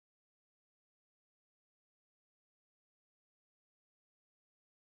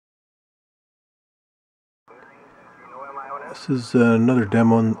This is another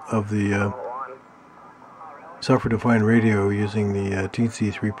demo of the software-defined radio using the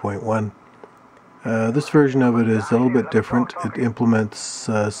Teensy 3.1. This version of it is a little bit different. It implements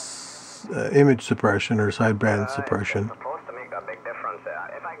image suppression or sideband suppression.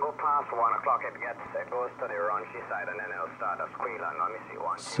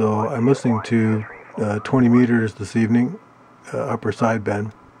 So I'm listening to 20 meters this evening, upper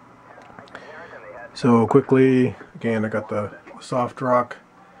sideband. So quickly, again, I got the soft rock.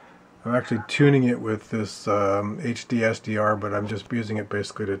 I'm actually tuning it with this HD SDR, but I'm just using it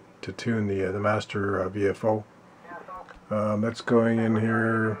basically to tune the master VFO. That's going in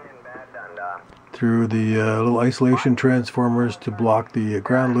here through the little isolation transformers to block the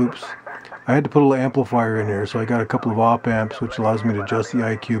ground loops. I had to put a little amplifier in here, so I got a couple of op amps, which allows me to adjust the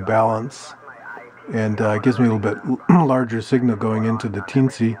IQ balance, and gives me a little bit larger signal going into the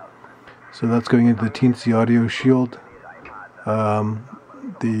Teensy. So that's going into the Teensy audio shield.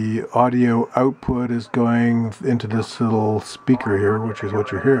 The audio output is going into this little speaker here, which is what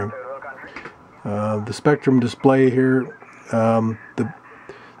you're hearing. The spectrum display here,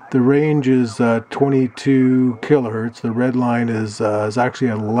 the range is 22 kilohertz. The red line is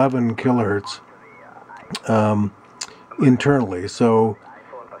actually at 11 kilohertz internally. So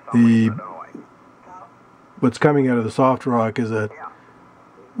what's coming out of the soft rock is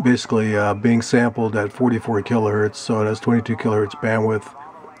basically being sampled at 44 kilohertz, so it has 22 kilohertz bandwidth.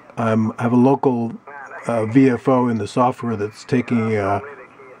 I have a local VFO in the software that's taking as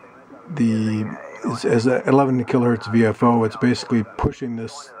 11 kilohertz VFO. It's basically pushing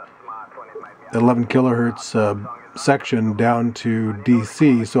this 11 kilohertz section down to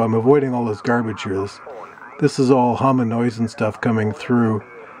DC, so I'm avoiding all this garbage here. This is all hum and noise and stuff coming through,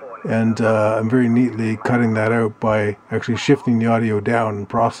 and I'm very neatly cutting that out by actually shifting the audio down and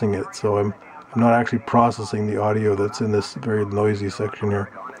processing it. So I'm not actually processing the audio that's in this very noisy section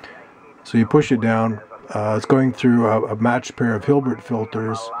here. So you push it down. It's going through a matched pair of Hilbert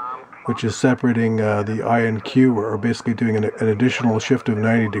filters, which is separating the I and Q, or basically doing an additional shift of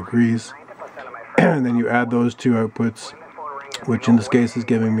 90 degrees. And then you add those two outputs, which in this case is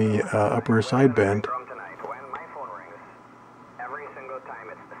giving me upper sideband.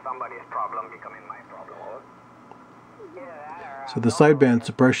 So the sideband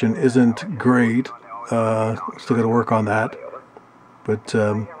suppression isn't great. Still got to work on that. But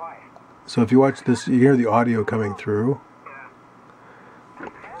so if you watch this, you hear the audio coming through.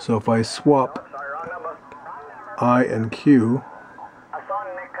 So if I swap I and Q,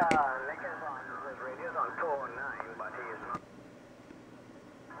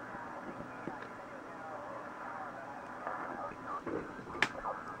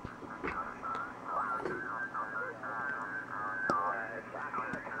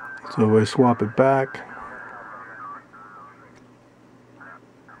 so if I swap it back,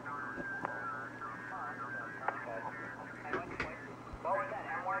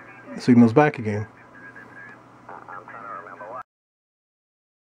 the signal's back again.